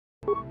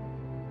Yeah,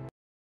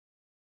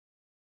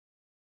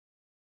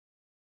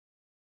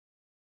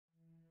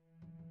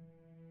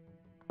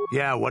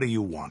 what do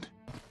you want?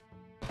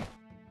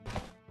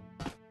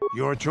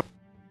 Your choice.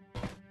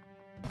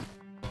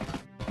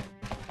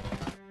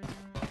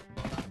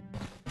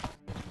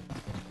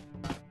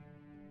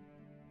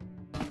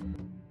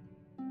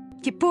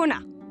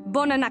 Kipuna,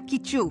 bona na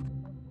kichu.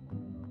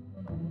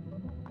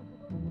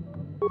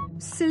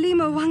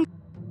 Selima wang.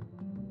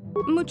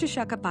 Mucho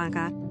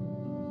shakapaga.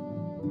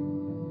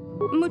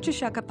 Mucho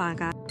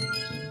shakapaga.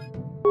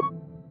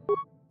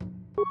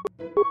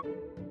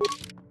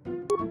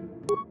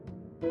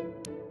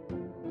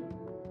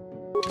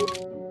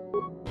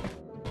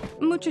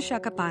 Mucho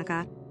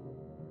shakapaga.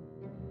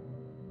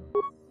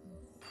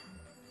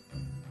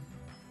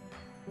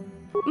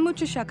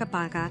 Mucho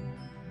shakapaga.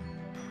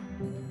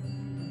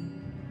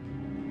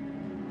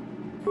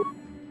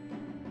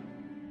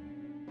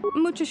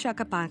 Mucho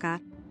shakapaga.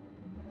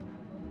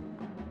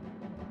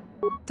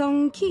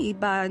 Tonki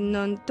ba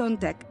non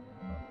tontek.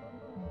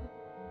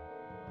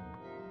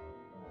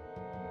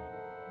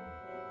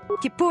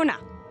 Kipuna,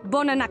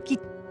 bona na ki.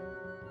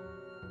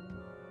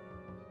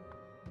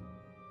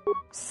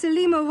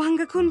 Selima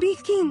wanga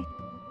kunbikin.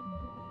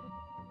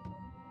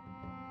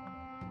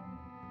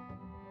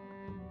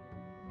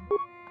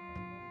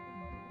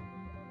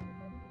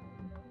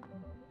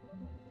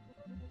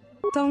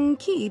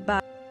 Tonki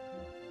ba.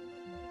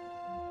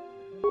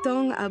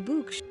 Tong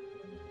abuk.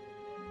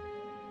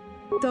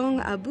 Tong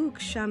abuk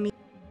shami.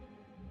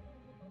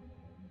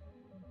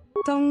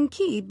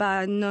 Tonki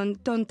ba non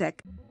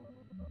tontek.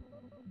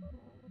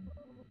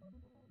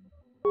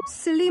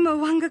 Selima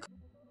wanga.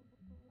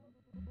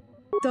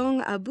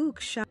 Tong abuk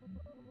sham.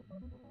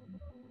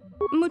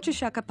 Mucho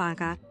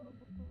shakapaga.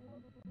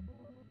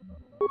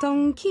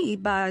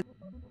 Tonki ba.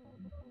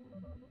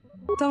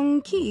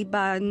 Tonki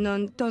ba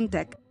non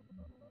tontek.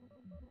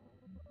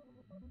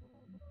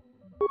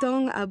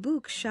 Tong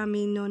abuk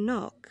shami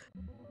nonok.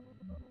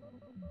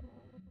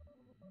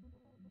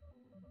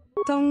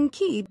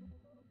 Tonki.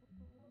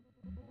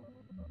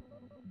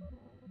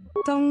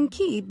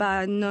 Tonki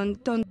ba non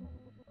ton.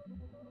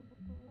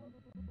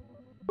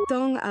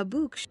 Tong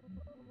abuk.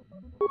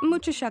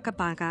 Mucho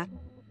shakapaga.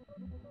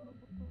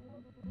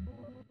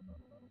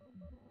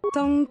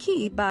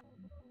 Tonki ba.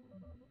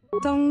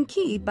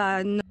 Tonki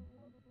ba non.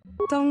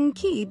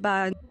 Tonki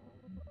ba.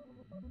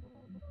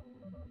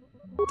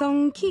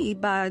 Tonki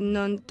ba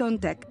non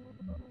tontek.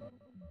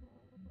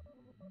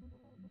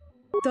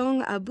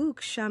 Tong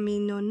abuk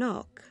shami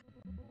nonok.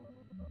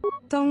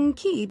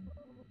 Tonki.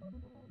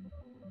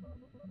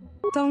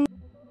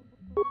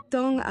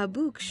 Tong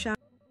abuk sham.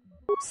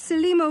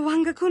 Selima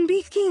wanga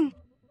kunbikin.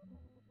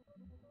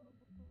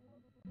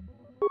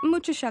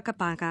 Mucho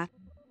shakapaga.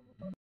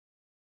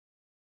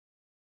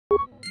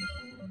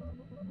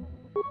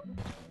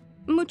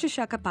 Mucho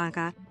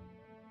shakapaga.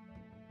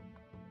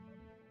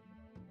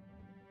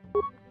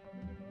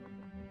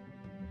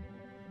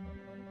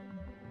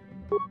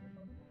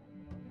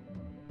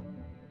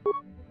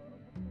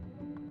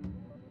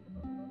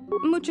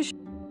 Mucho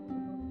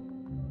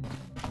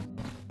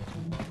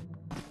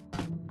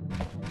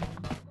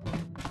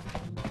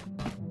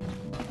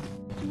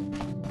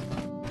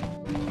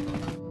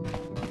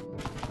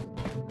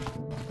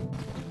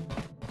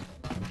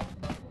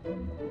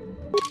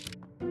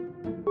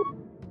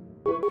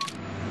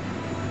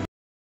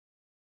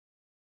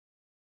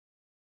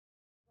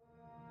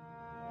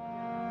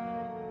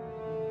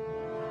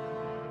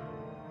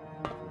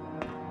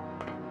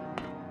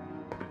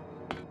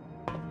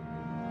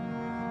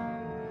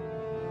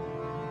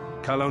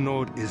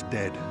Kalonord is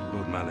dead,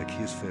 Lord Malik.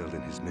 He has failed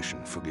in his mission.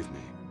 Forgive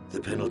me.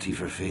 The penalty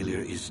for failure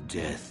is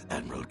death,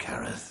 Admiral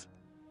Kareth.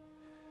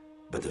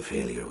 But the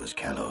failure was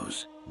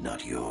Kalo's,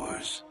 not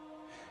yours.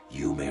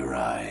 You may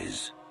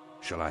rise.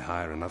 Shall I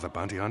hire another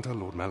bounty hunter,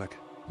 Lord Malik?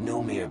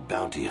 No mere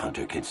bounty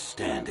hunter can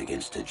stand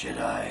against a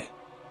Jedi.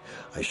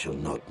 I shall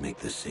not make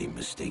the same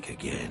mistake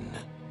again.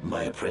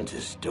 My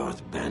apprentice,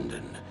 Darth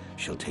Bandon,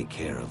 shall take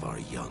care of our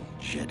young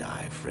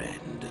Jedi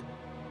friend.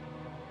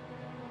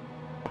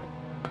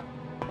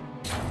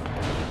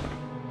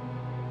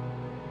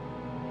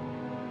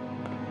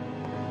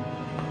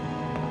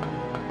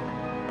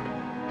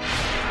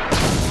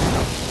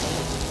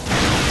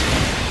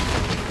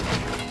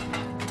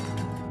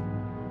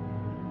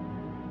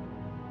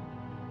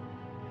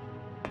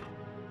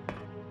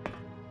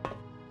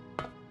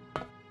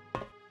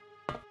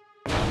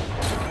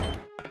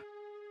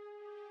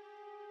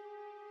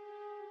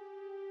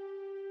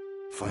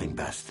 Find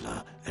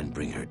Bastila and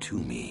bring her to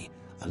me,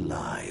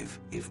 alive,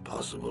 if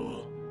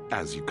possible.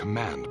 As you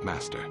command,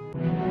 Master.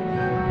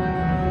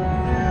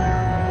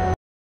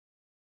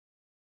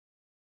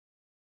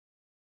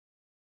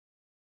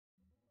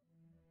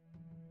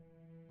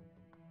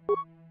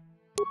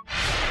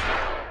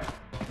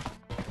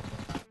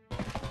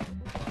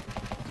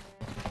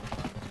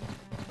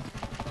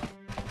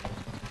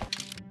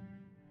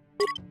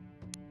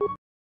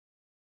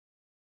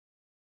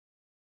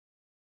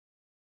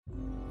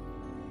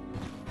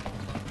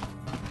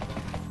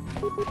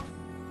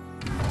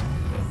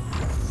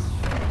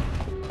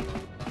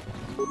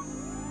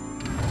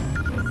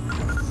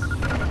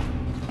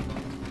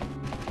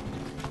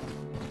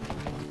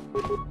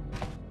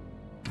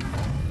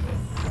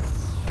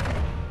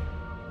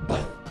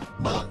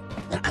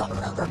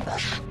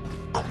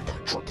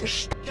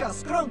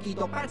 Čas kronky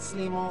do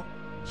paclimo.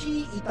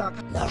 Ci i tak.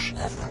 Nasz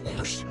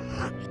Evanus,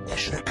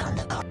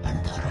 Esrekandaka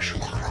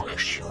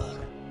Pentarashidaraksyor.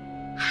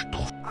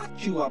 Что?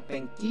 Achua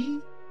penki.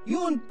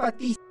 Yun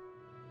pati.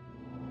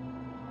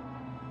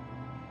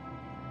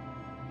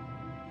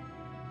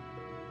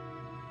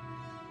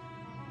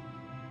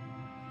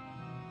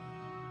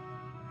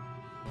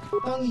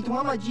 Tong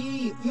itwama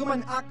ji.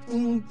 Human act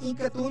in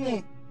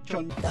ikatune.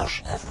 Chon.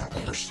 Nasz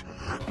Evanus.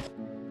 Esrekandaka.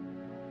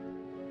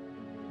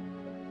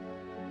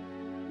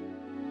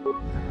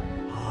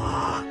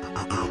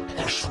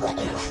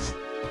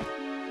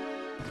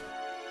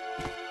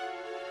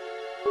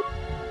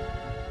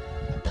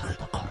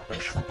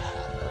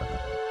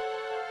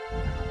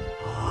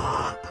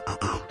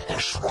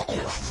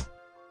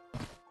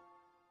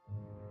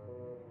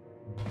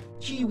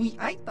 Chiwi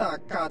aita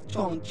ka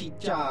chong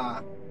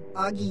chicha.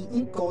 Agi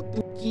inko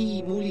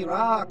tuki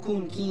mulira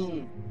kun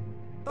king.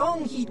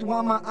 Tong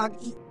hitwama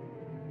agi.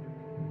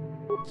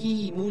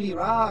 Ki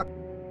mulira.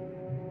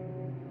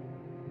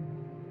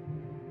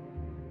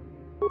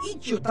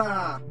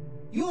 Ichuta.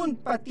 Yun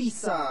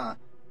patisa.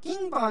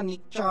 King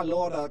banik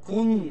chalora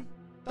kun.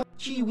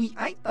 Chiwi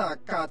aita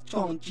ka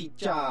chong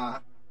chicha.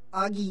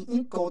 Agi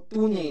inko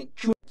tune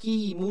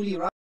chuki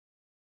mulira.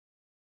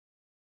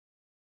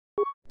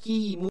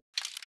 Ki mulira.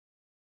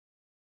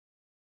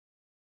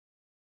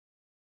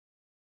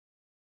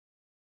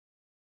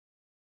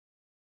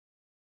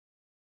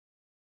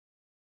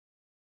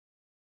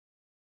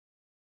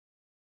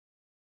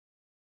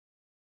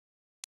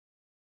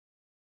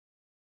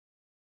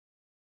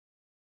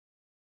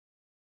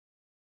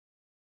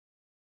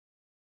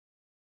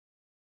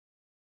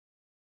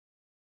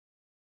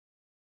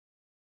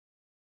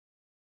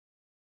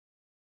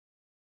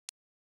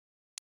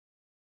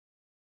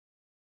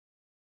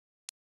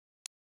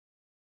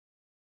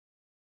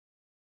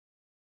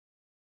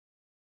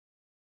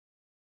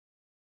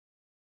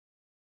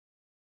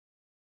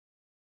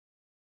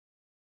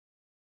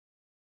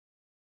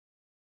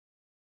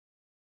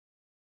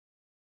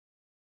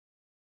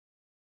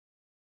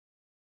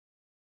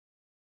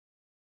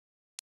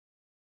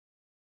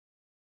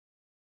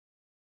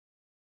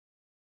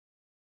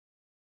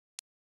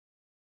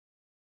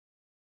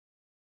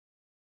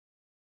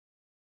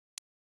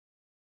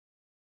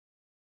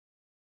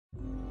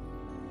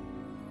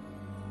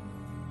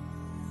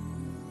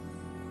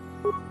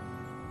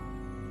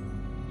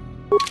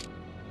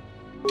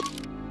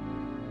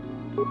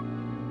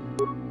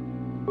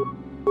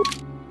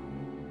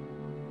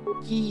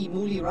 Ki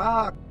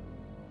mulira.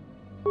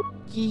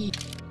 Ki.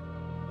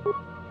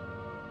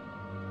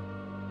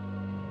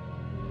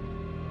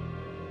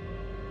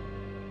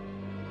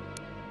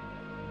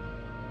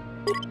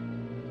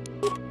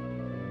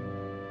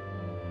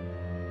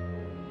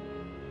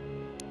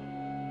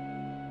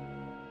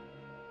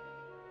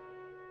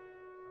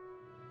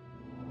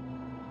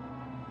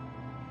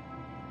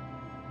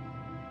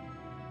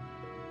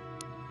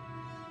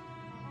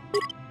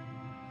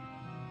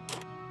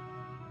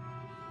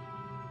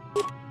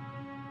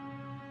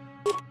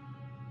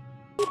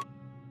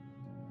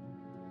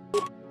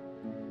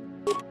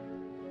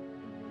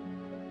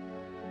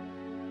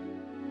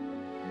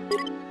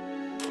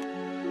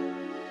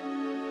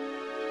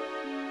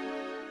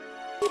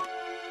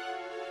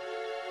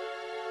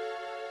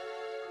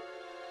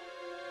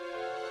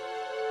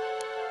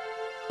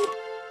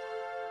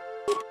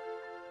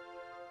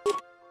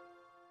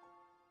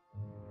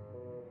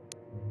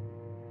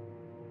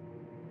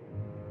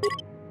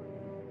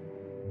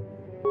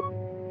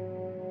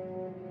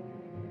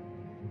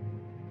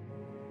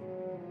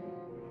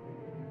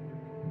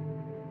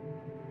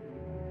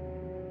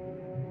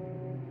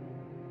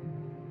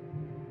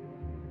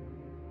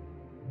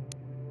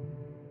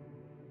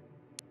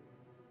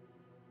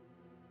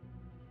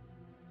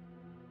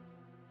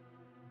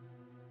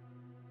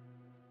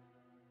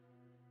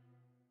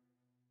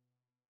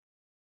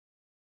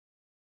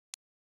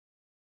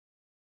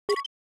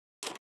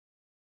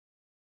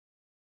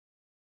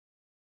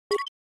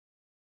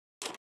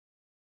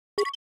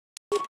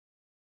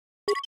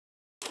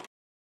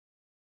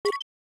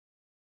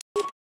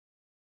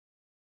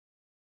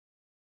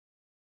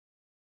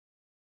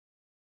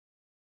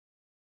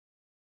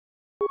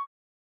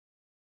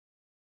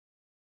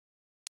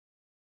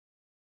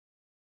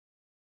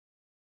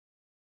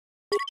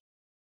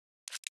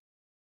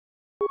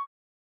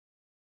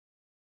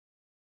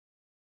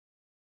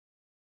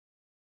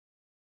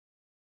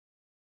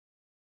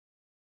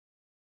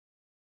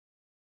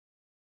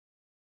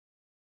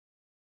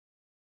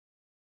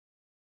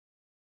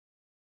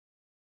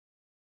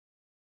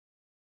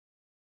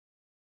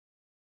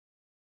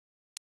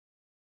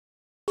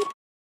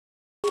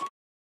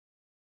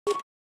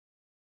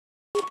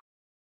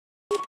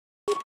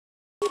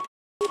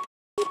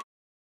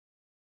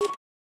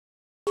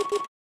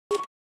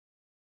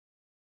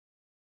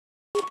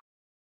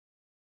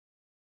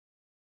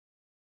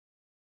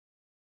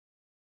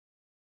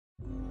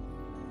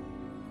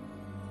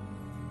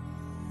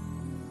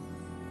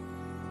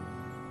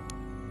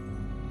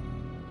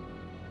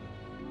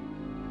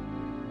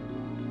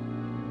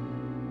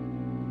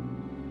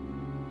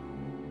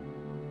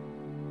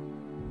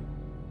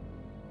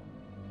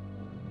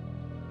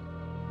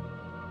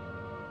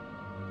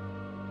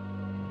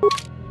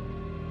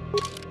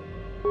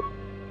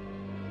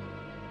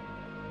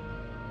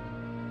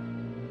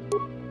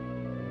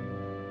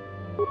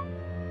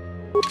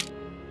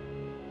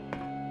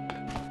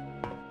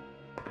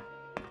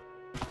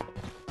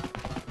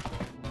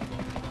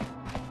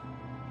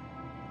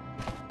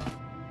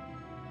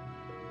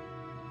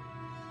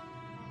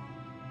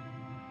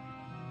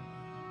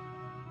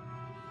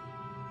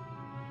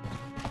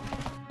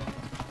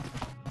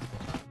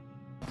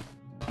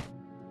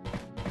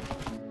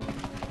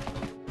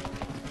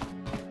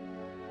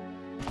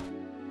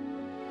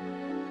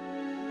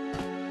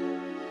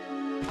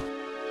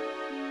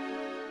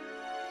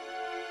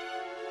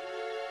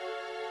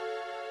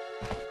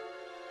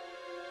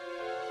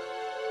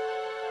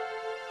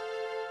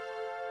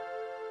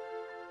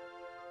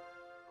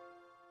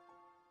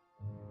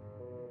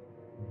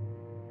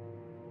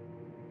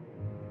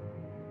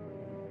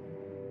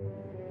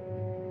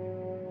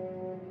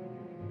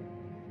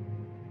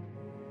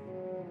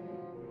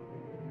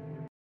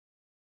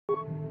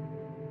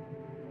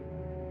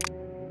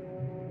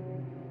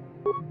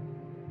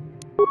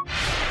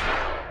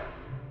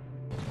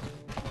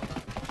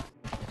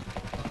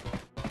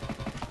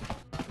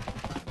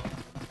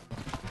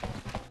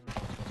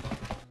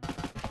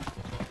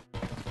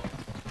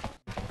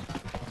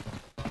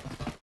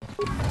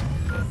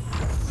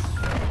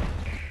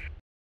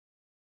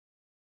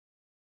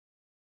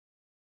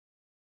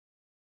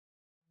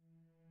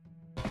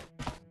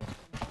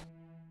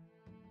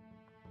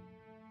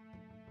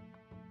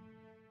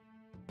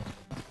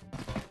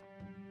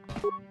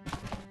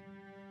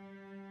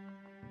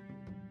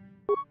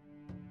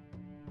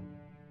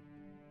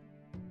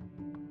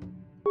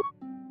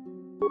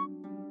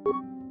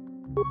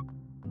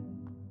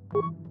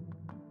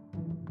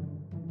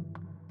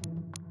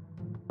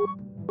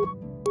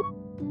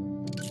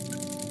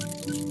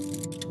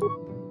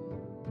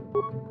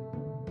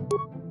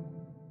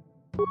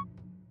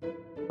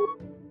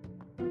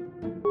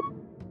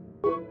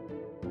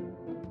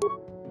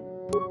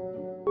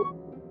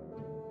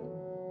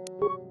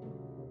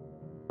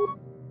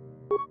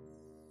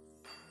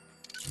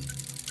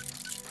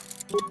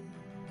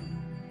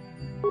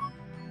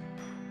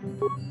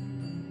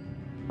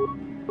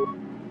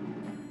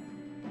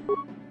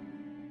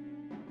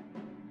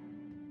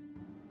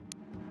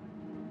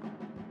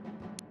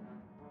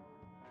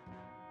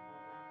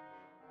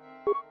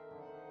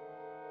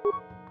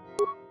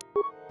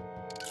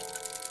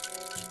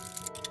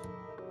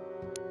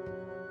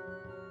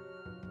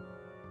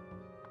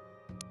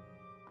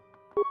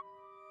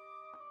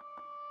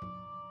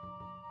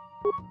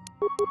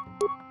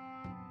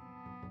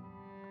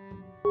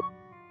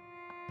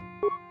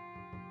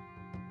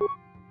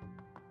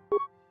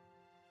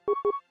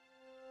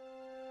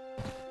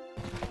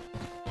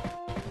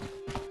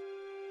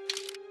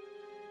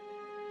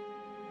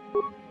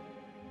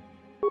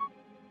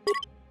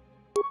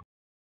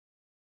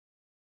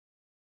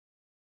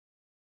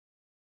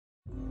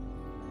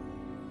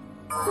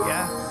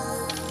 Yeah?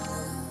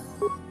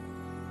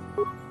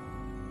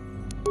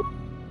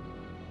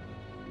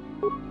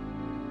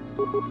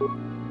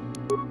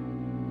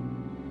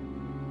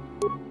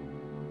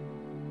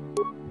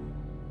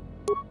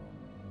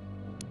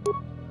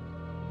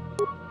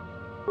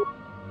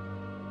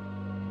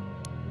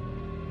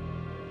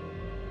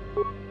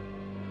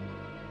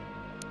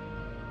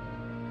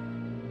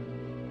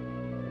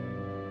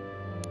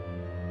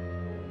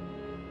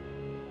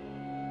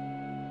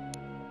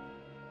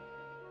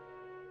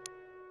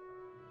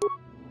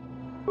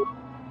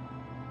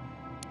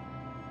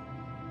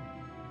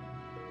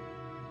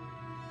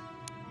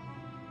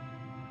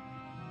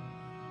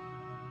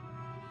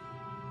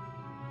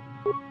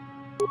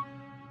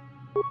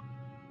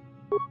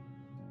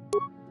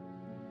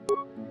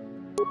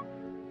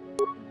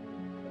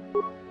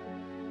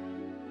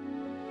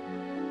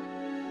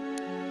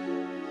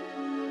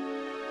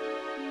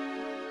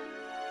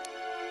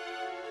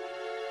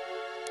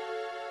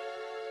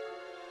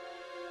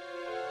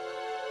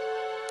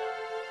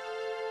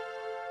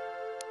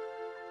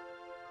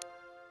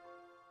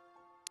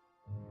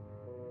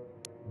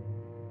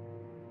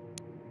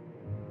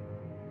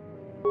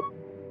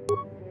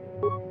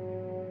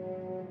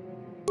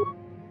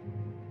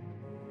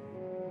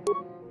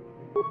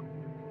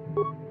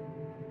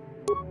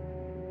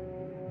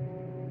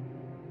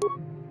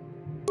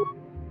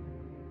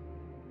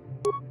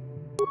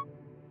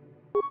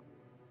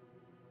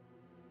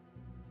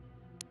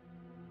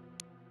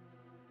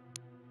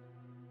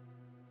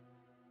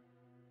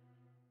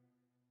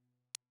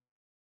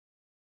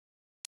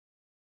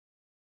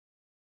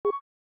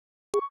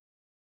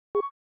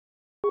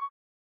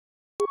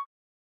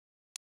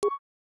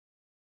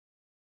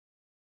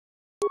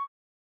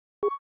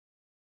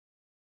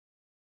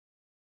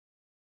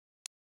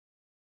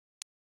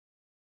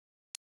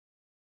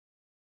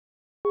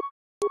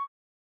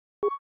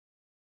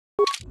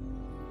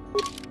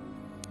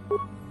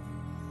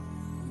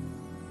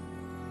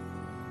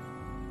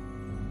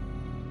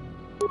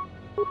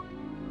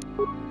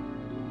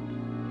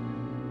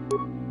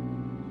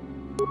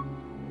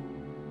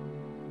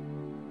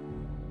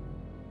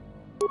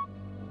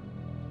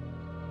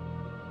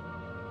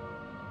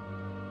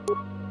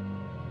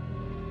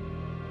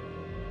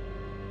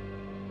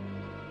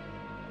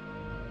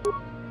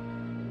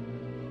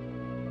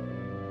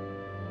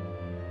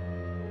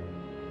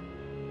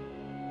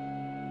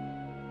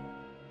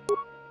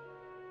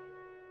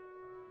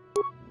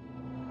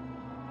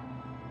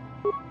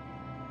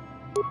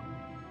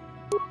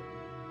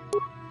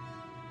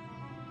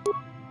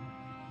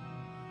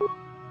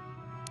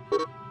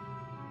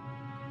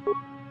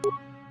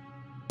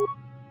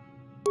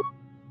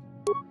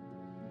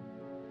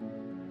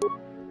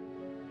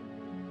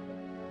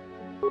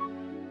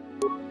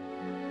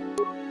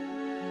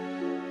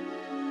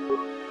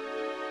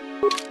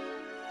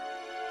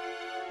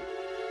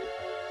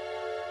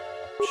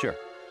 Sure.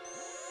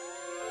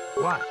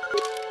 What?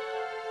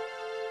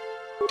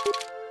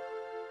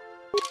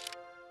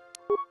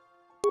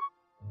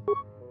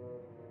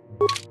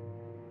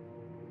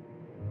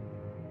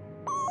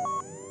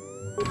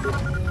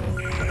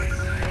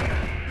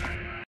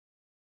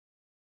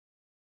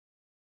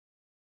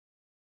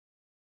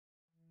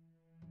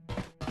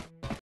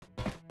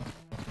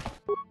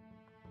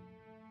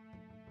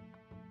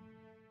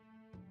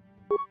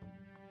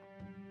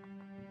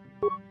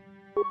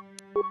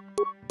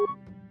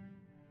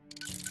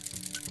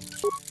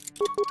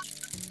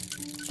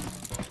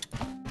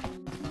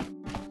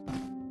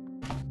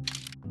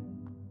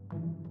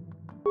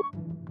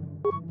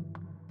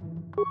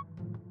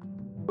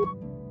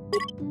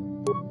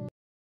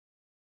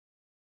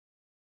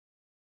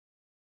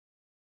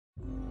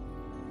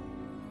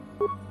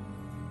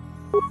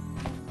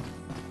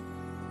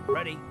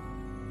 Ready?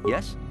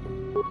 Yes?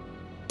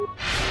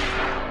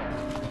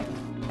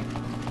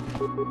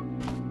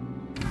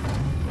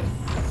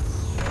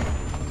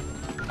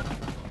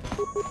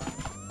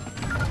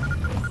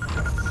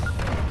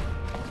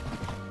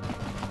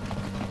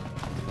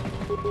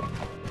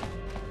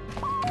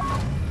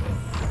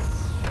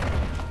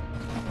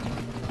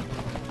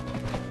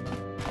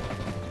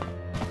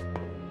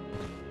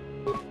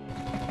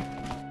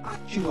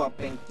 Achua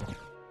Peng.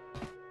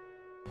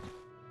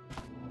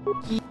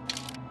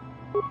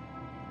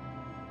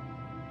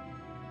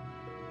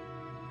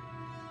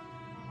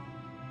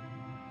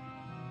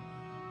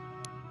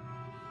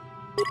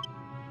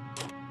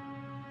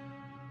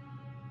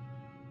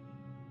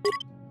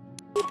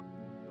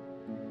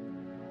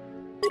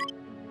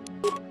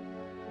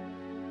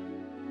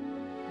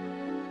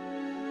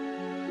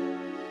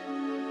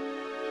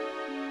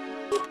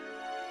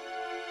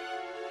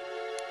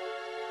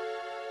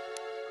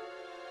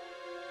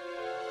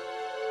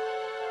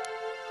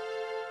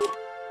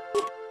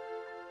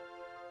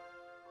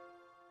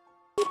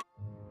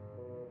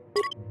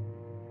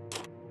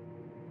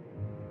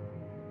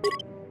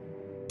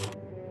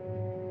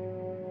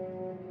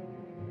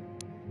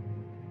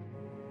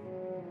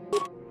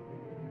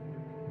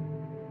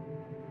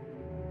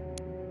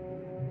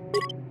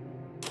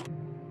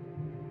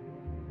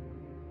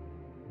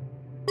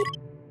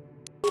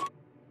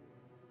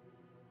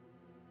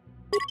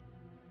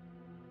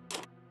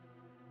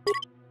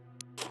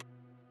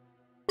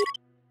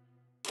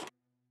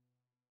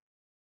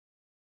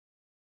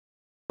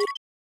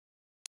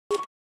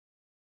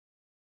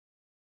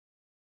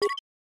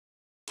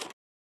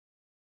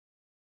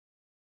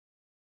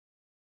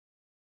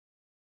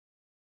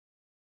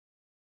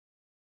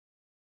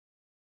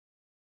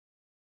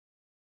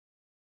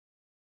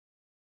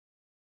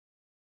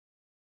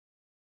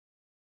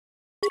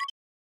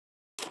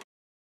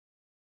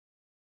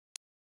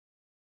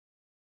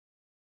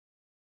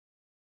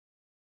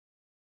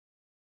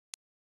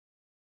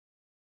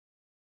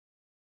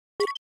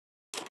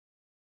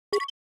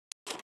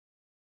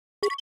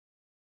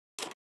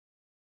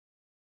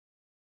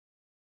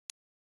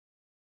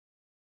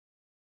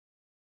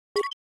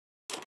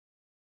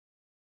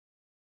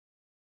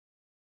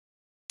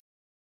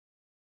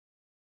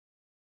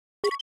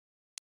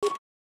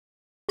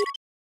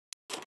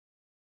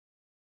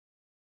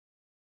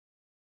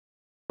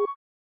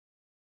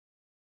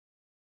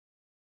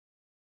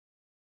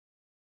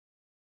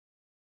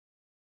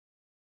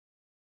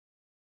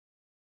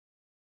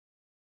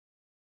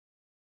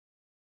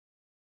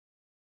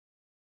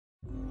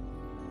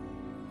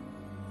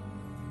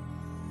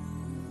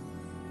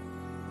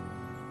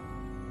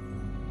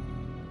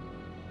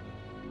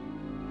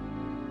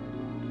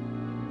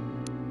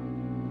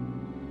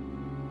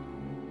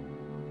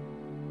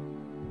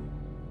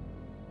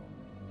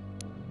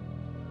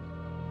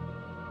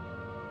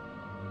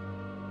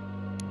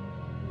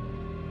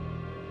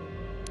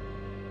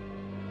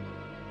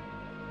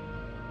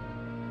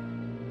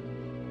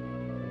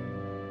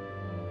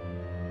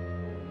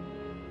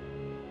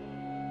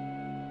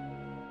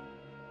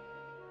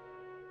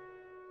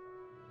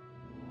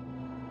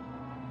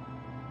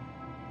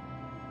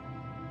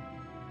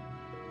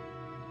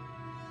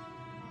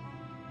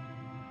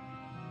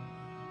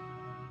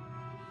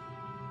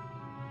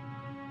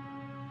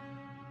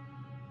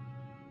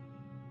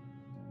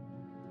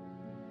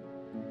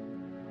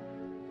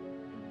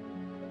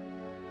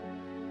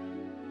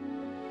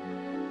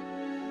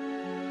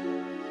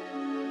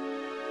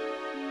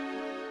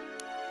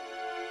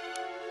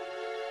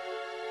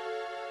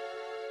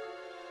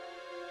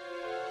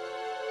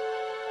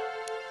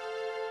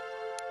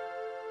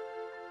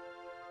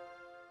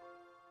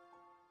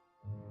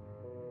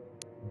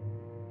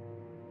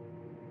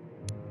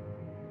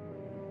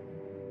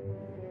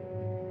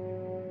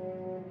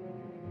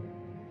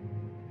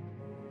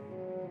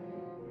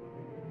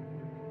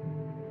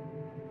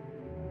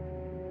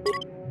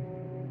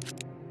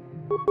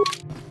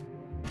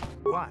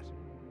 What?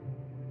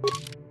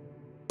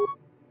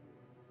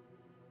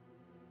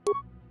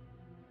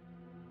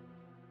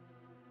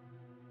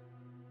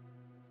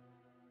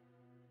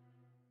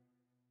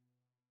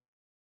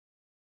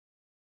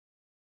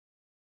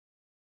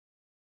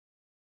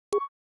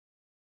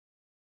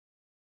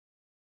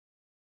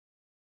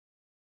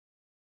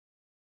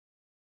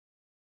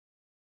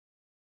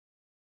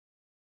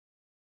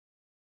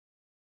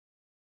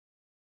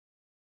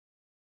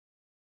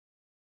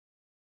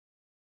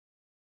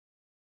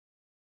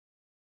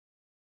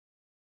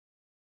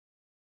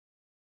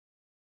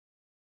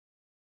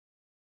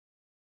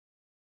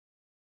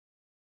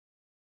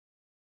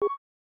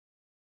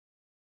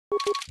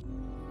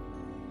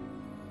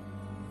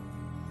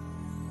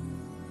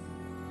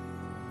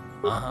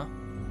 Uh-huh.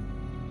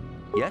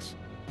 Yes?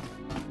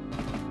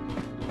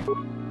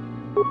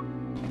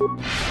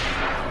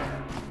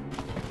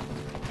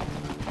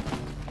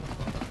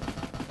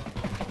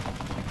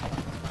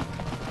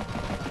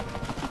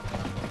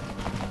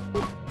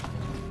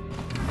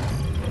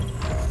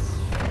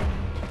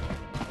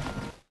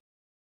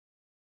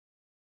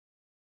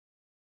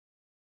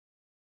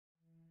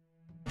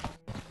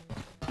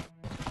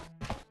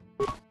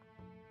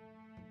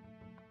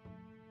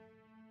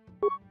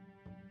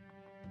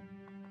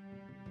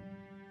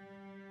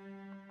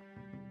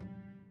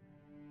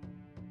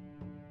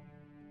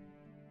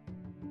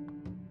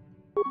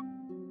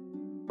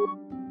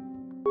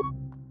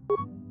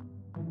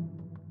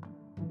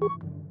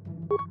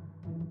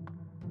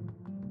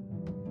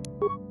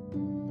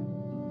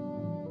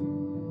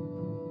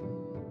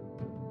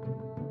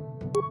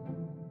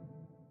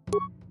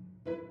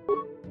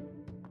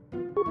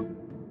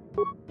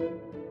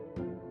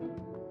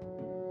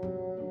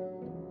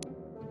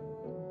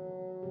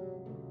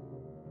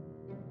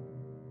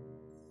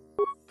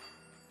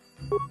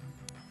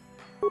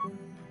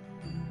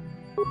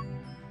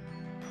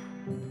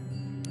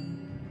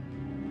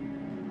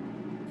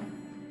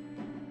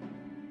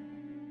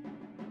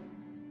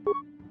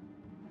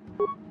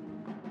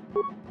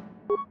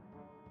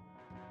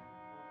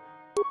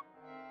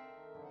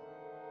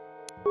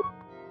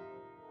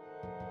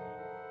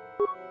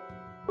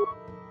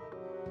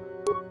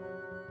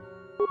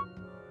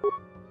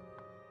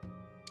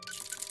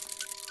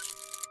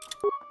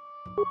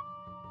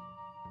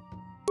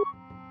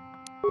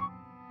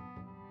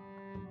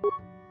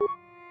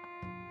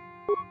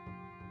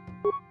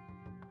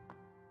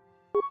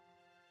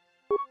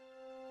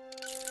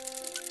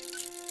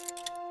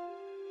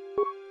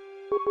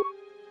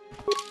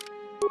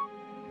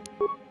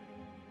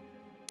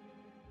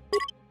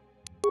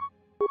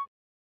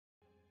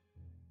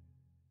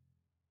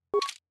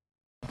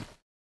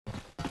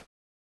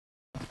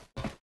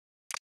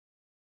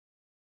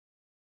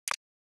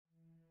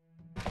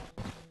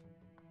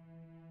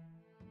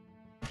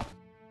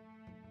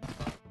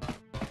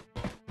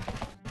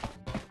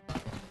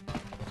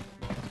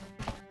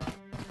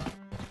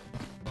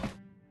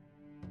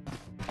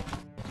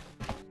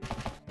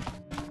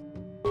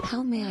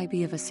 How may I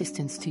be of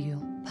assistance to you,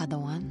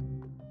 Padawan?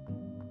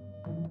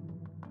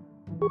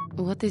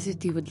 What is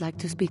it you would like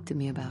to speak to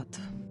me about?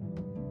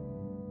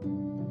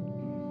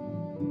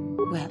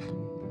 Well,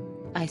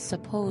 I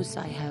suppose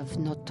I have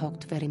not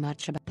talked very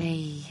much about...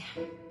 They,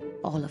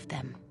 all of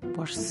them,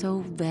 were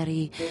so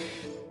very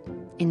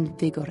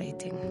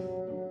invigorating.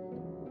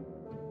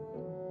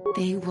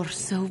 They were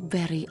so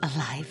very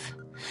alive.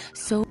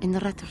 So, in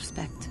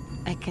retrospect,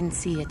 I can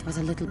see it was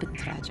a little bit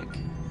tragic.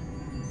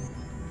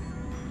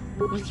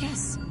 Well,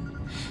 yes.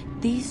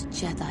 These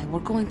Jedi were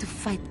going to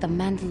fight the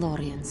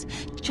Mandalorians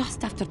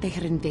just after they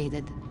had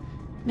invaded.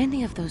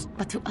 Many of those,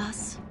 but to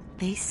us,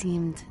 they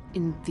seemed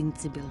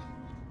invincible.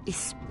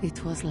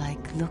 It was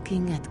like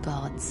looking at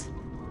gods.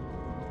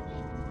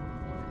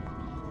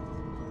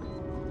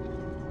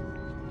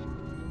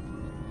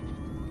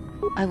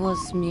 I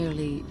was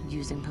merely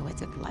using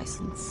poetic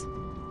license.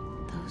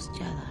 Those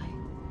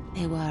Jedi,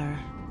 they were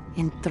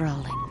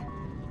enthralling.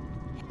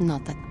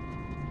 Not that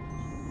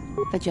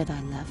the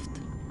Jedi left.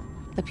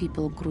 The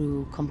people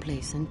grew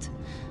complacent.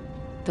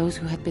 Those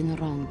who had been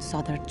wronged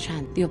saw their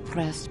chance. The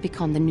oppressed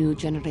become the new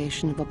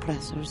generation of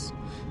oppressors.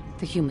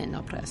 The human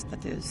oppressed,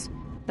 that is.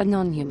 The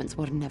non-humans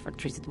were never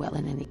treated well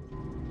in any...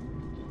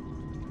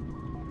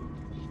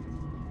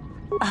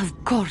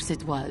 Of course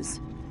it was.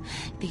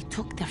 They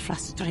took their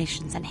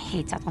frustrations and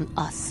hate out on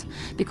us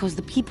because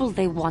the people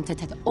they wanted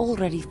had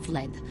already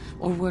fled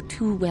or were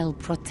too well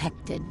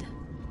protected.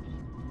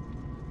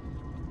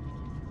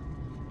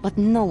 But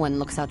no one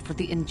looks out for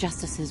the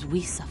injustices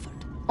we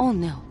suffered. Oh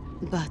no,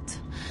 but...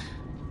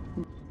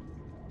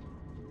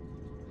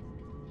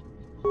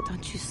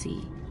 Don't you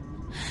see?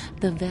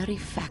 The very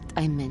fact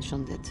I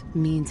mentioned it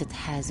means it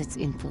has its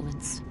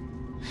influence.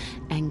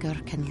 Anger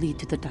can lead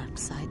to the dark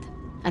side,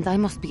 and I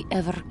must be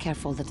ever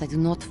careful that I do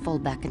not fall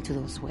back into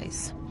those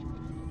ways.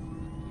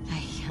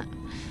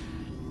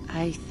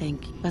 I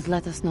think, but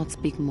let us not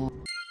speak more.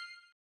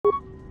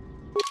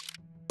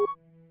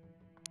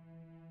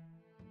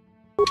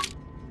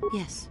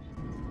 Yes.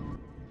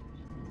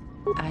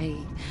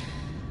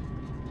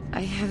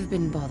 I have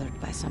been bothered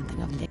by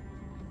something of late.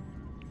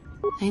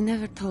 I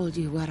never told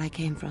you where I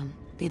came from,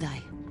 did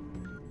I?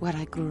 Where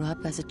I grew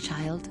up as a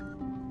child?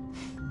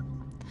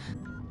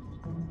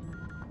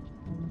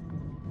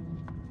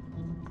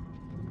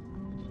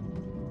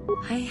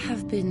 I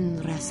have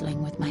been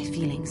wrestling with my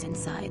feelings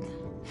inside,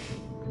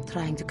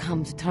 trying to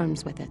come to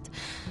terms with it,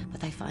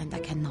 but I find I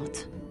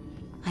cannot.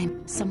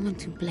 I'm someone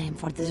to blame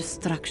for the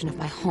destruction of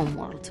my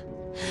homeworld.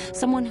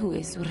 Someone who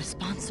is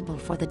responsible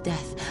for the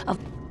death of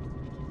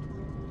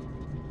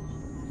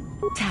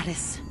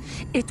Taris.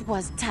 It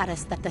was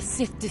Taris that the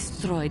Sith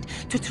destroyed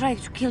to try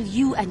to kill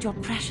you and your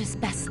precious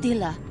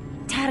Bastilla.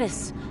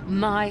 Taris,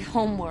 my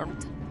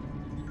homeworld.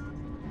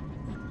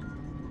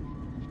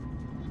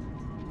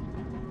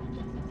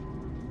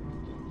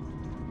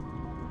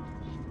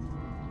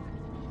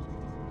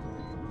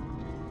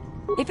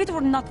 If it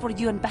were not for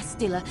you and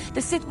Bastilla,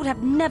 the Sith would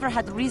have never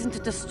had reason to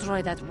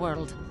destroy that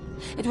world.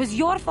 It was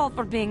your fault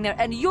for being there,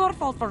 and your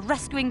fault for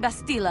rescuing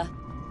Bastilla.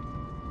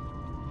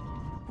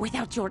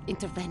 Without your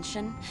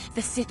intervention,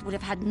 the Sith would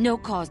have had no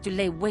cause to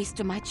lay waste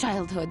to my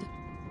childhood.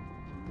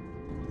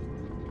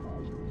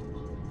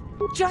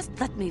 Just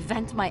let me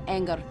vent my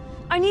anger.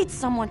 I need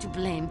someone to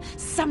blame.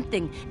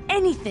 Something.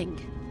 Anything.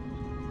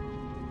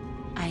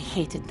 I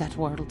hated that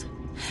world.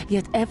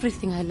 Yet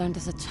everything I learned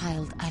as a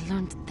child, I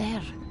learned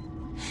there.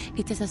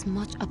 It is as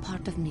much a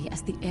part of me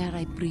as the air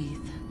I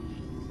breathe.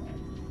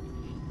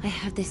 I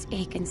have this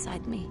ache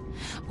inside me,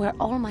 where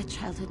all my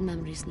childhood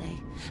memories lay.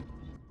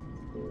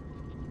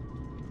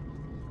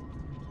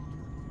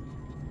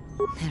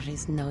 There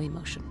is no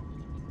emotion.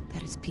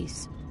 There is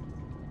peace.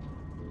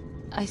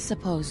 I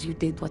suppose you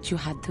did what you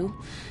had to,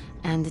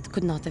 and it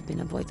could not have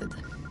been avoided.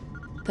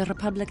 The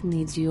Republic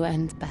needs you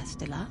and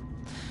Bastilla.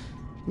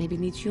 Maybe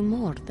needs you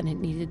more than it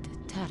needed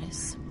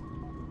Taris.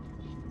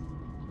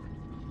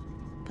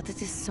 But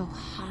it is so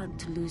hard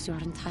to lose your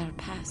entire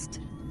past.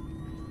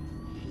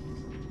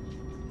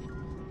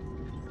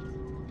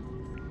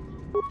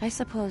 I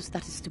suppose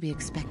that is to be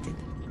expected.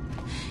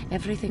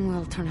 Everything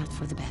will turn out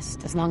for the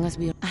best, as long as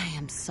we are... I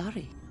am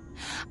sorry.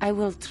 I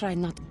will try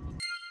not...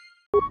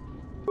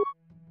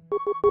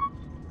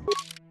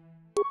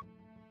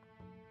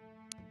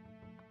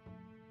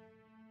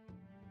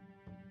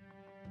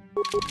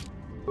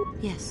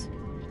 Yes.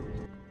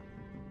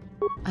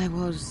 I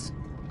was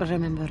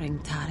remembering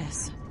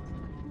Taris.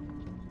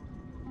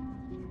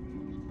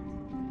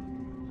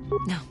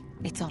 No,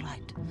 it's all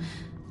right.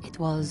 It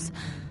was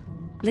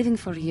living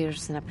for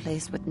years in a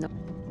place with no...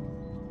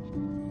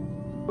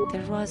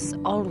 There was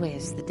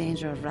always the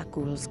danger of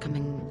Rakuls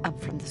coming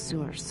up from the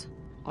sewers,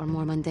 or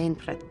more mundane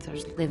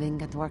predators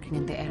living and working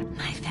in the air.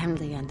 My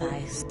family and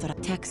I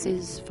struck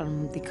taxes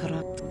from the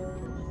corrupt,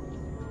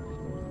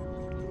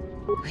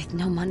 with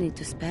no money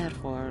to spare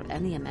for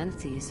any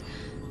amenities.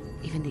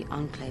 Even the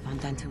enclave on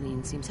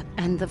Dantooine seems...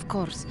 And of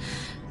course,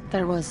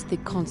 there was the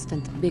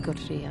constant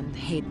bigotry and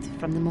hate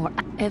from the more...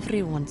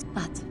 Everyone's...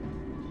 But...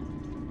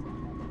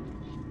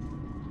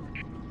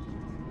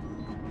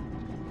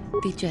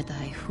 the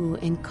Jedi who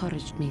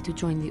encouraged me to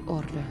join the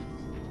Order,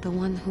 the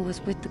one who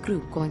was with the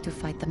group going to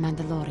fight the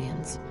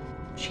Mandalorians,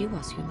 she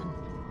was human.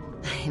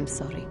 I am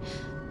sorry.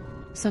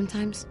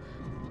 Sometimes...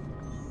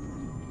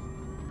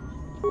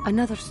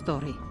 Another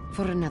story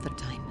for another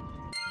time.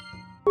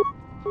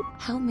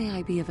 How may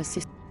I be of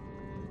assistance?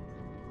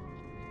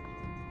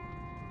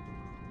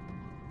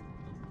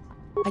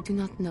 I do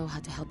not know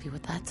how to help you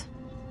with that.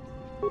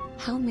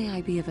 How may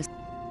I be of assistance?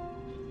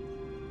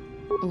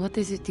 What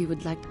is it you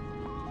would like?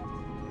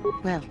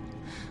 Well,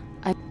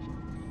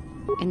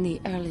 in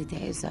the early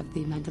days of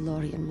the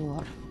Mandalorian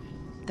War,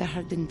 there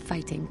had been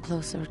fighting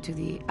closer to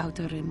the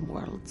Outer Rim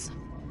worlds.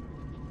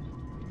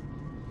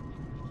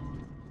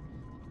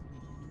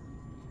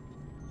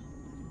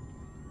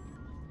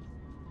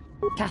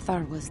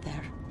 KOTOR was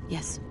there,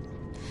 yes.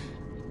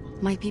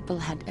 My people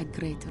had a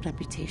great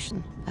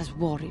reputation as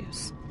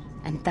warriors,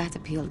 and that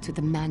appealed to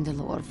the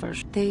Mandalore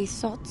version. They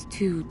sought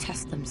to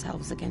test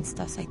themselves against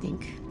us, I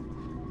think.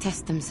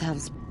 Test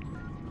themselves.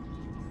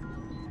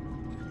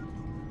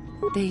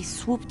 They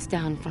swooped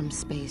down from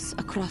space,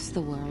 across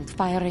the world,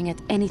 firing at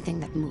anything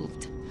that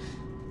moved.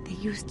 They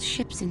used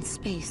ships in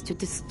space to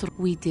destroy...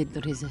 We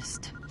did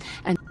resist.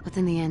 But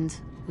in the end,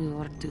 we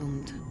were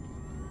doomed.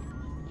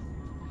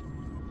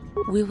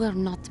 We were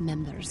not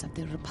members of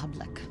the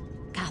Republic.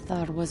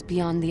 KOTOR was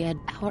beyond the edge.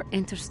 Our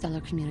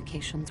interstellar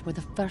communications were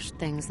the first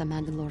things the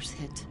Mandalores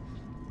hit.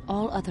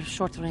 All other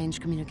short-range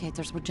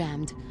communicators were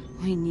jammed.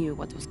 We knew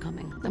what was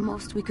coming. The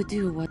most we could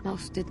do was...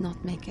 Most did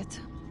not make it.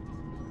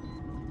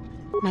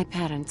 My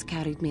parents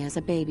carried me as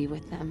a baby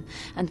with them,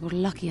 and were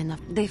lucky enough.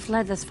 They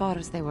fled as far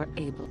as they were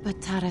able. But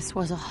Taris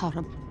was a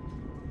horrible...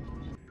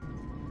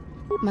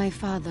 My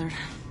father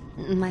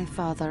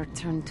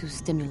turned to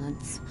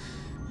stimulants.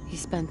 He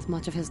spent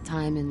much of his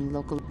time in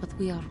local... But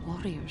we are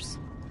warriors.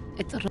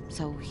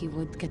 So he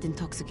would get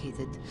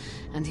intoxicated,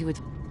 and he would...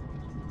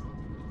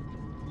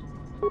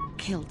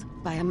 Killed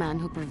by a man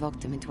who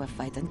provoked him into a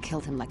fight and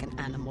killed him like an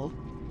animal.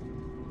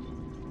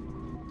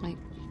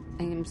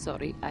 I am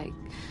sorry,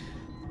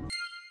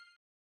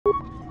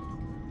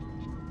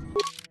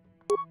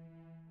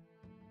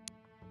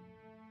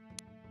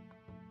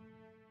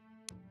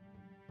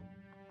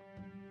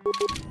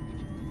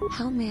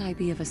 How may I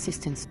be of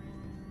assistance?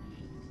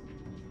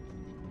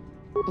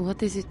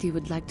 What is it you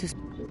would like to...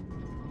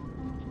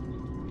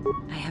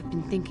 I have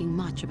been thinking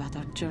much about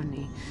our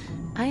journey.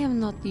 I am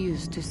not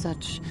used to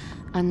such...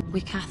 And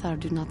we KOTOR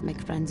do not make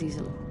friends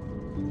easily.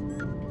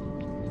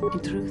 In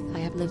truth, I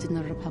have lived in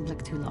the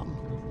Republic too long,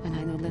 and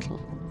I know little.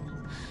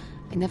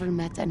 I never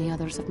met any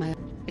others of my...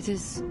 It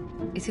is...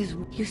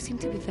 You seem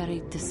to be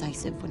very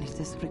decisive when it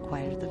is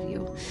required of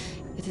you.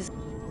 It is...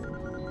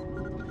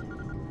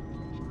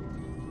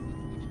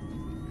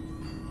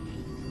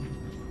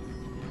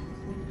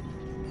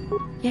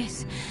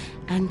 Yes,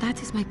 and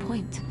that is my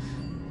point.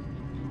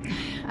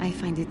 I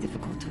find it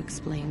difficult to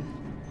explain.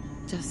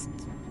 Just...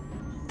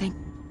 Thank...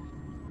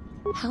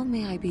 How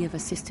may I be of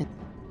assistance?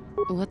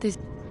 What is...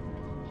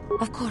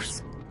 Of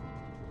course.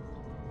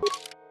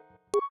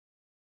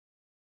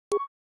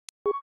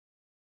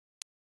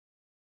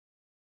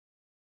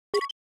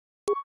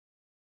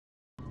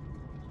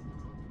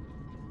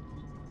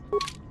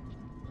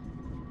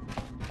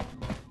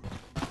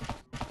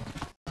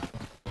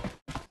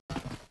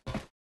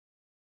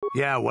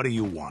 Yeah, what do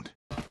you want?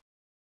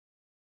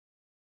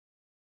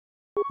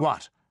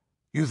 What?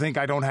 You think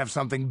I don't have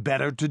something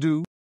better to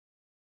do?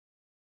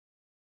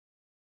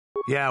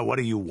 Yeah, what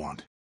do you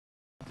want?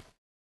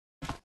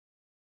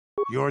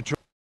 Your choice.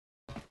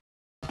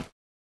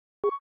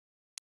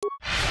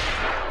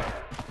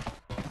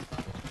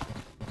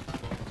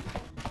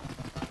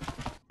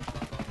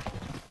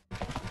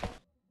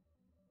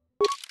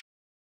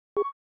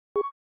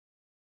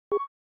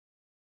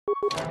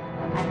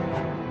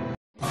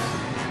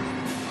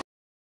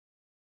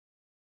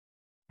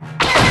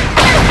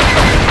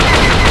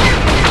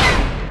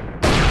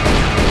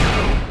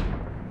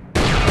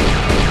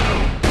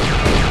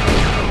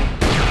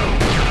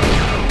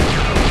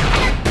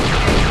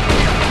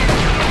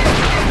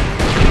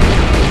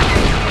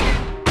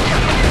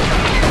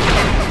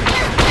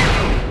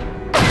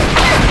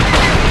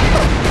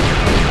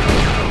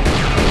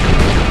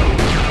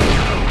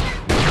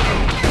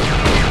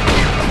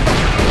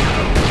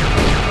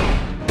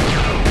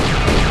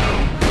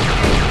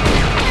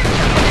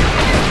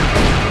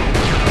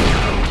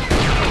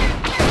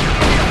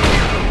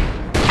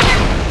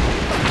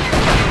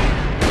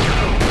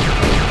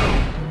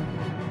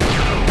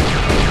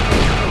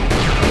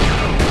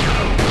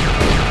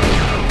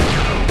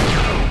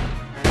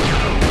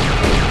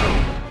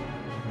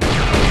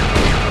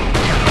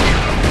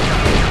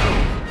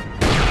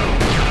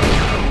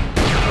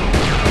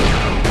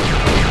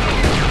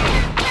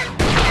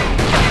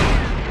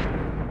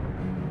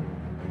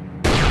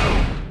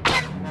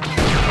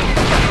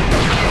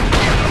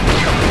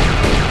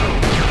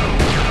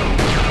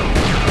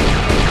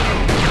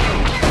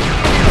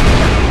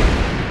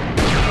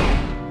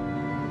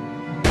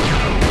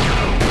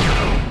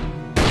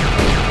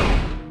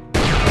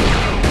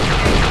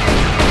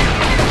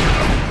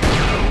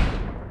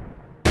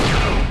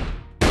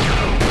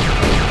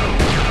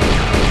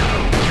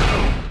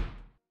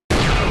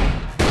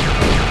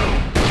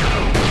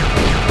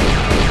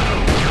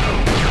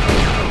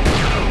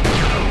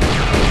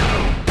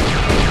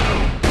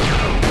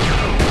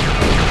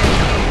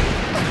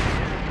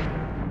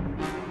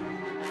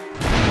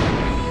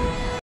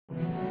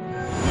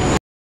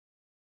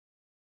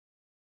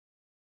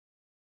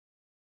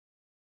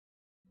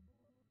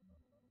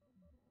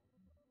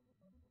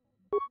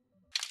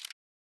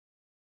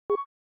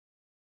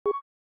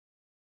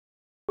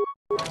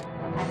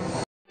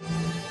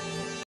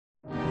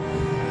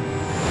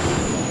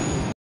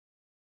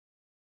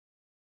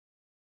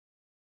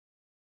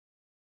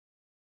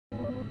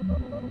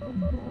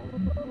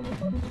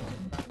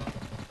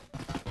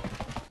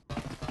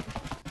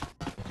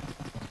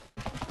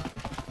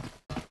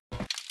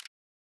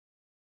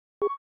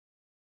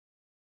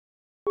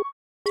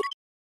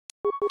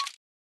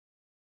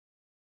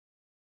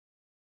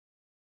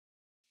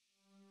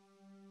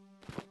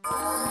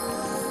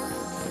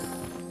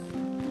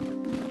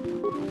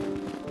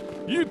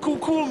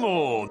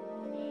 Ikukumo!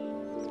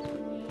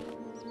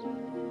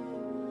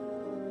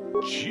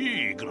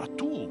 Ci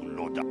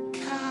gratulo da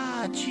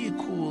kachi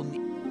kun.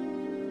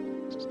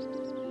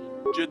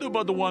 Jedo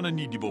badwana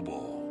ni dibobo.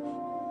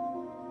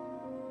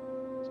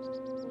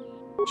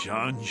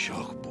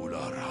 Janshak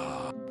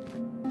bulara.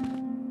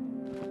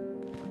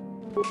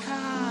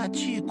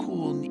 Kachi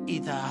kun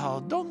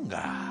ida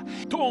donga.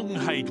 Tong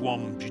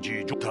haidwam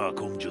jiji jota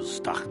kum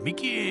justak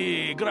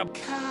miki grab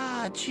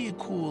kachi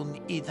kun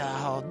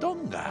ida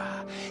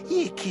donga.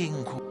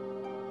 Iking kun.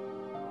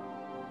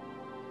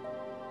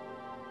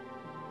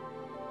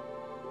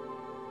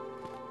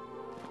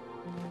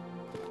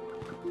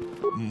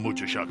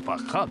 Mucho shak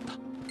pakat.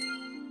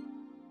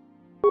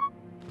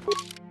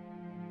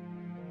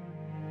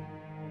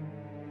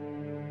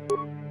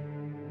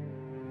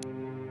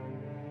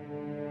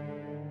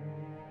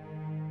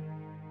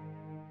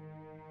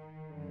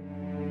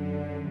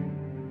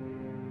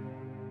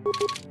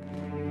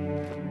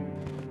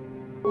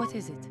 What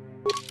is it?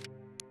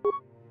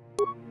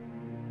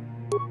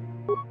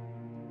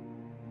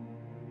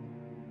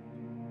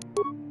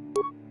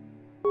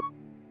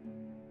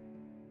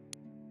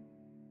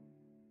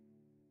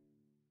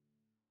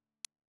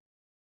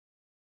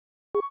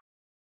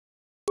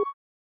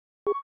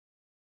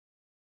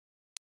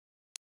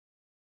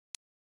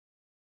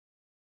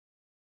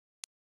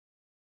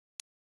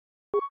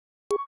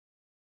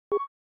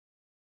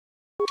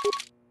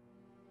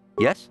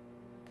 Yes?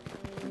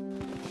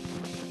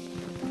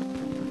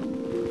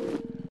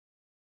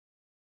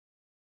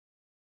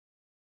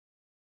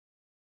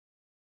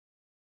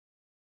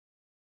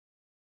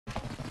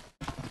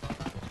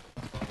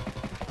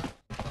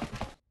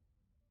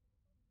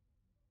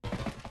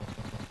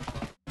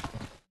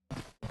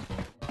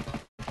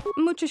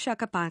 Mucho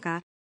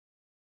shakapaka.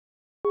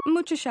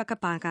 Mucho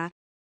shakapaka.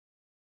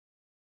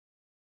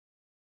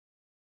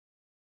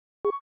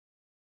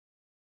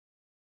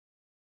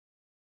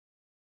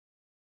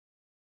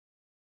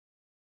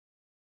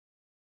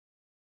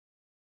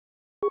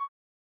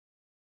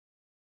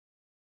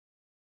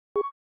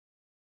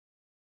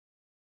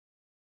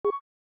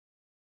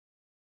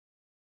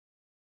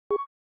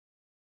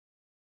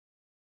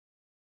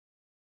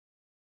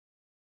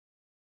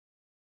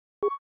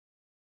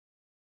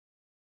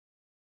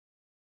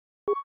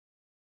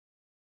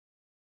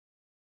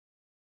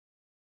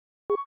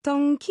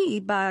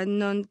 Tonki ba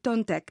non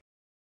tontek.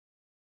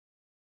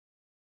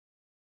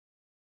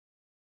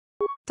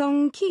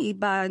 Tonki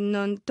ba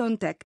non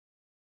tontek.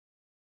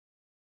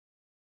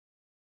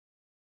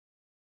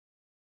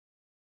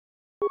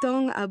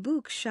 Tong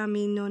abuk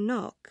shami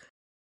nonok.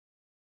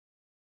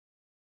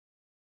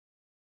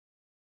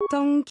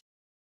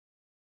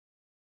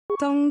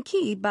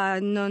 Tonki ba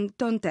non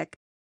tontek.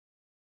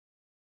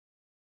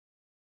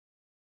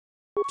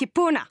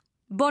 Kipuna,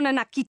 bona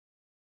na ki.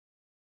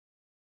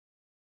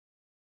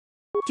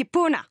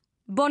 Kipuna,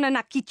 bona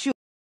na kichu.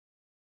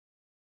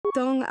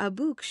 Tong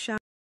abuk shami.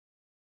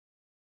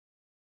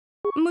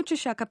 Mucho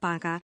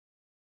shakapaka.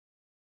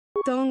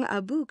 Tong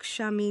abuk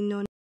shami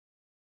non.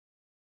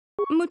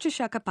 Mucho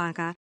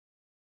shakapaka.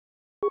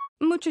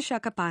 Mucho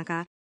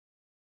shakapaka.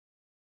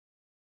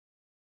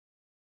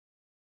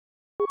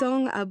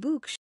 Tong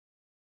abuk.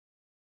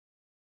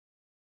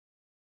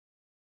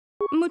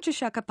 Mucho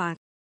shakapaka.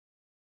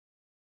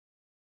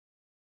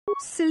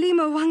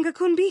 Selima wanga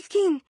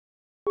kunbikin.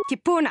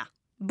 Kipuna,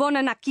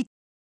 bona na ki.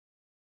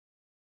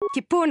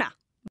 Kipuna.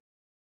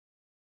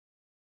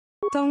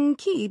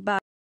 Tonki ba.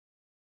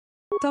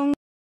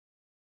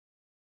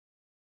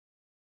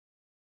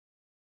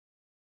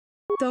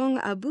 Tong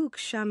abuk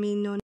shami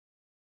non.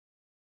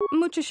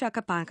 Mucho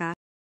shakapaka.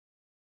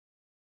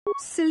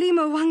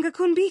 Selima wanga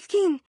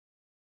kunbikin.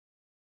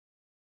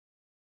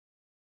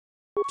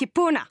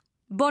 Kipuna,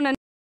 bona.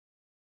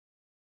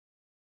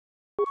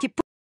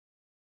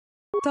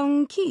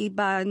 Tonki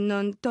ba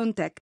non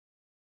tontek.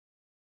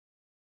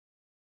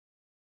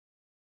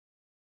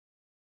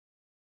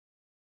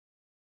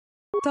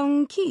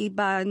 Tonki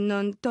ba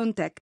non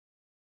tontek.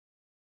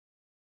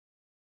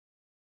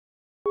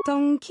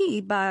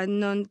 Tonki ba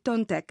non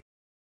tontek.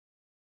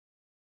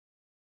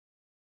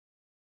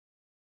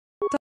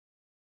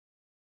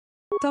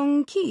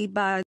 Tonki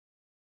ba.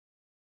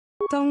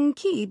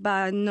 Tonki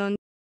ba non.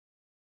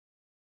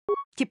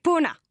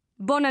 Kipuna,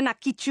 bona na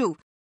kichu.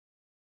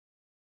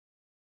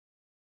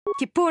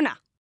 Kipuna.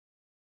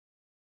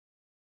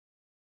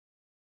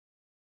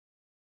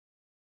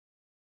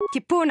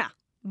 Kipuna,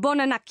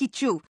 bona na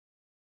kichu.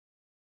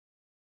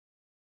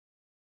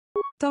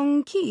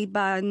 Tonki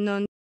ba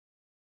non.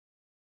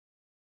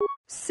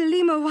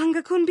 Selima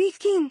wanga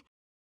kunbikin.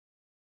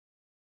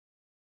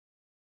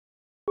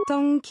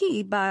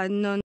 Tonki ba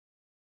non.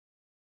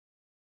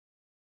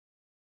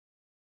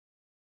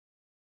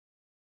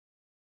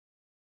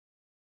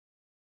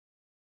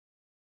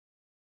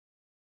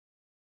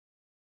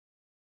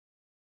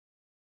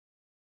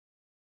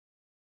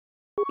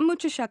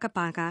 Mucho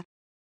shakapaka.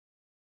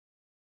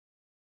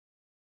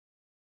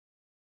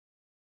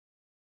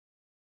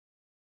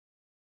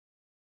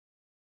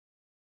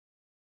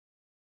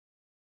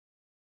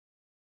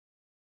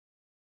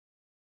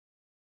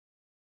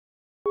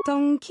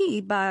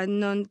 Tonki ba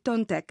non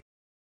tontek.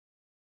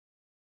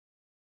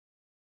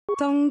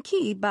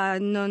 Tonki ba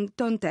non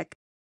tontek.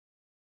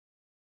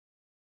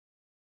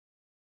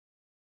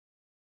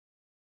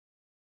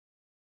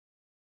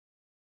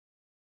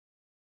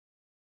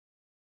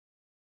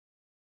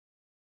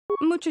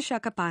 Mucho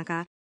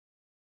shakapaka.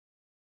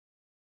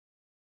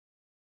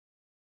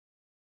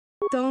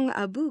 Tong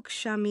abuk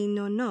shami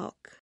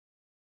nonok.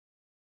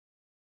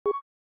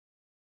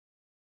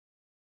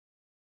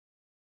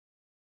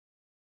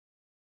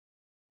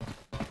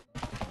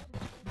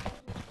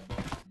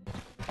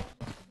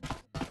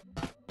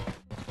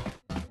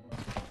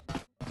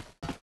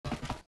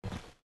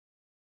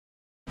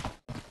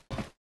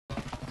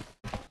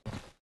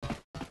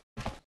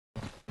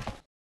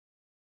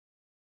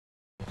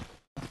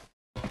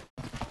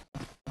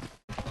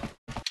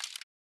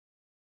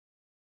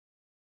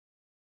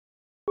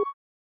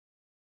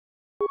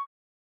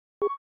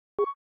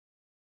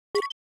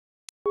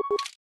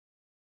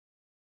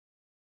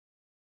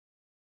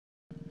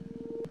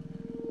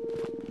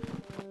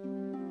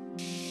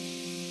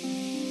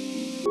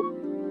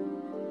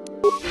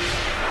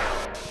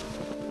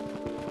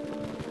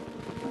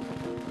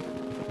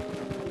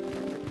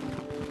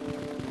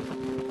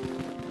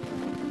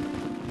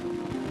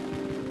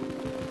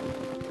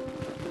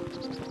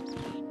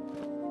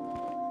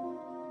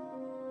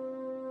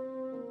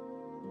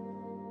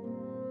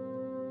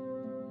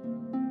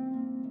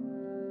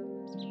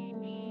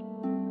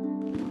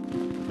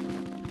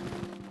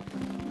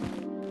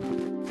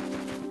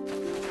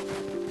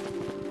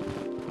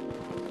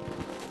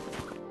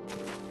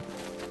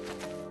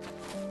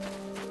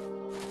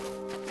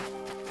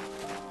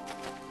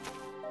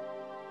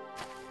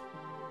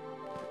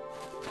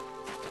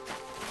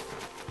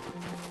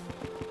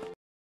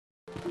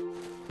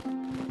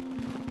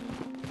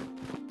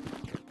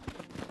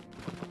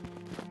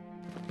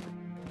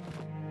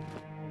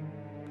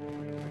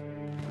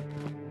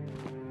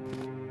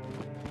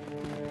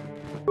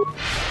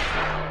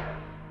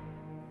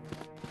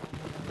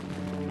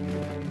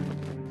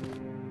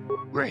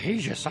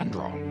 Rehasia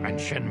Sandral and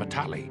Shen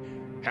Matali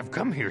have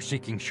come here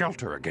seeking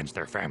shelter against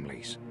their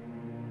families.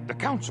 The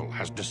Council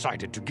has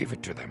decided to give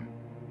it to them.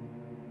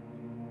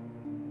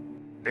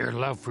 Their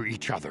love for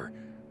each other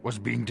was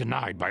being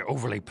denied by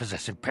overly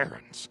possessive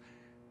parents,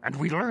 and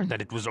we learned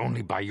that it was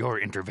only by your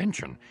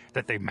intervention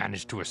that they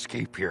managed to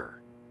escape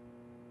here.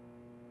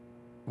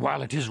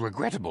 While it is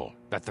regrettable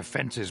that the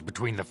fences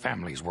between the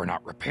families were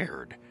not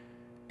repaired,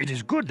 it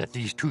is good that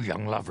these two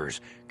young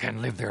lovers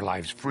can live their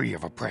lives free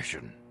of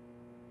oppression.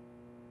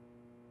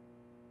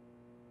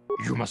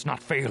 You must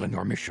not fail in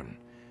your mission.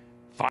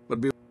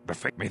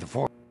 May the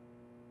Force.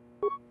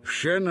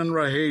 Shen and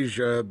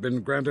Rehasia have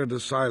been granted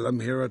asylum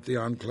here at the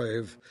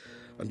Enclave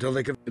until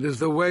they can... It is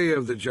the way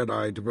of the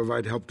Jedi to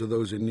provide help to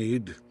those in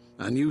need,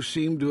 and you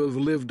seem to have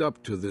lived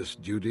up to this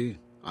duty.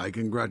 I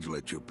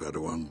congratulate you,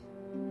 Padawan.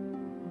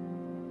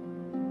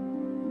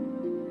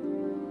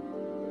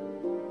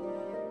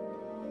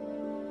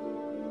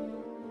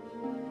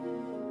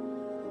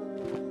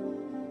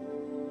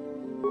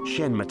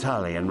 Shen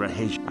Matali and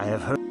Rehasia, I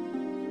have heard...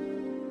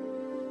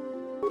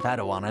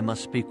 Padawan, I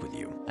must speak with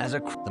you. As the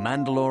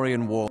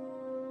Mandalorian War...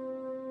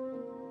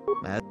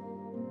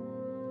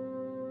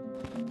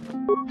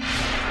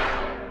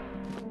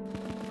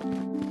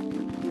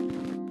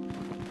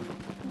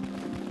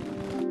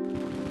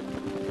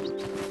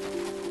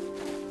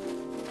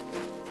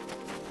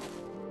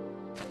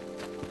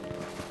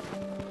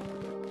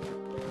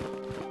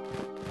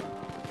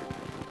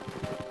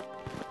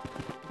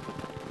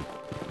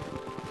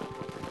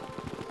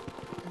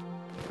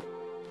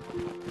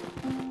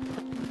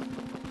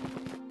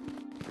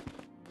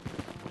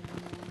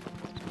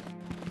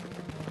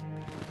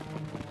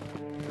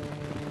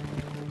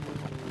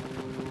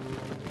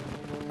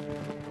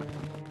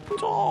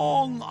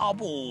 Tong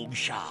abog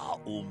siya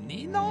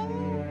umninang.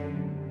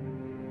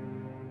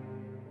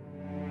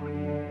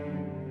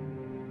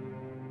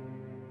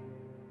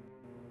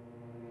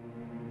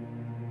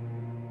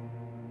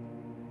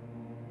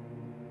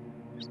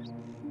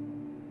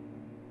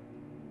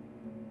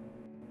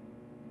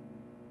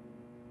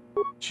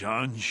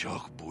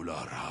 Janshak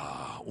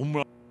bulara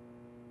umra.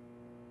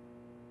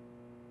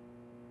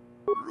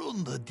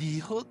 Ronda di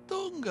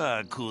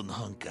hotonga kun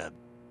hankab.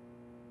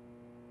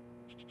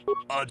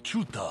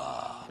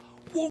 Achuta.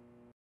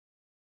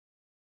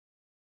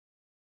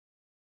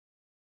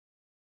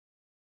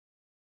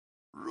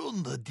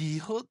 Ronda di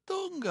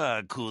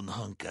hotonga kun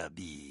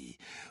hankabi.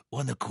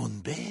 Wana kun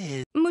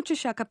be. Mucho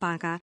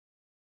shakapaka.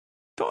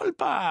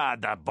 Tolpa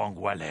da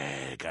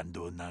bongwale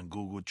gando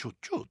nangugu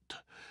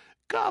chuchut.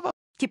 Kava.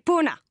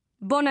 Kipuna.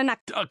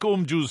 Bonanak.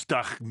 Takom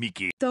justach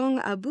Miki. Tong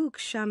abuk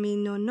shami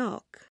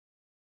nonok.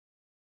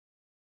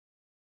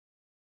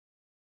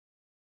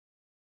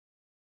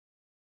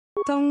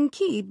 Tong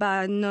ki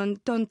ba non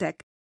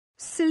tontek.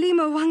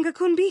 Selima wanga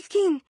kun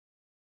bikin.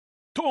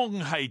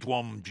 Tong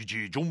haitwam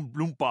jiji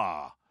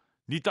jumblumpa.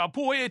 Nita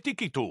poe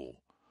tikito.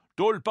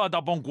 Tolpa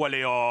da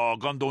bongwale o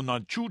gando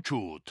nan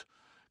chuchut.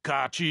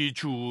 Kachi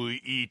chu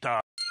ita.